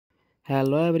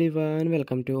Hello everyone,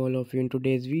 welcome to all of you in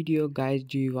today's video. Guys,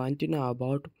 do you want to know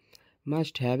about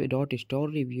Musthave.store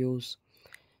reviews?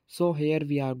 So here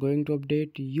we are going to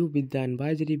update you with the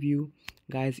unbiased review.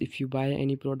 Guys, if you buy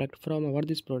any product from our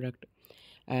this product,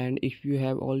 and if you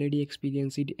have already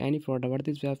experienced any fraud over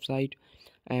this website,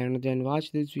 and then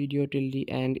watch this video till the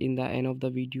end. In the end of the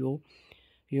video,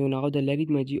 you know the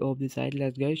legitimacy of the site.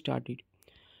 Let's get started.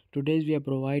 Today we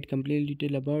provide complete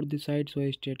detail about the site, so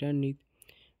stay tuned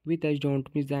with us. Don't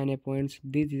miss the any points.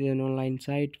 This is an online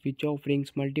site which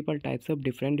offers multiple types of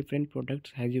different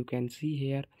products, as you can see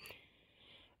here.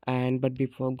 And but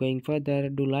before going further,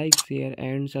 do like, share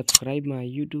and subscribe my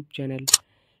YouTube channel.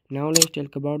 Now let's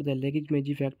talk about the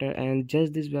legitimacy factor, and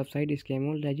just this website is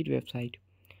camel legit website.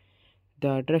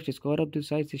 The trust score of the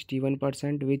site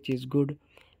 61%, which is good.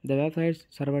 The website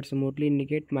server smoothly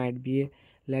indicate might be a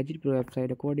legit website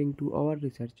according to our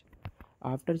research.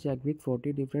 After check with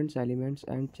 40 different elements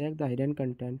and check the hidden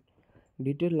content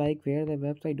detail like where the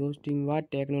website hosting, what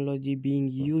technology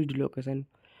being used, location,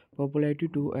 popularity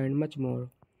to, and much more.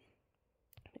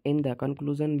 In the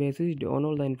conclusion, based on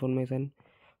all the information,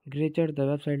 research the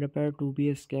website appear to be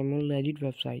a scam or legit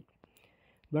website.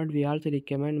 But we also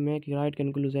recommend make right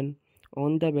conclusion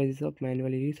on the basis of manual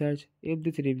research. If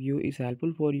this review is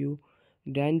helpful for you,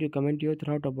 then you comment your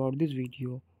thought about this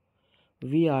video.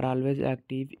 We are always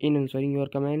active in answering your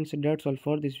comments. That's all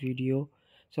for this video.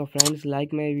 So friends,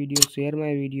 like my video, share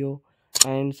my video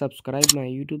and subscribe my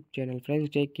YouTube channel.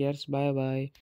 Friends, take care. Bye bye.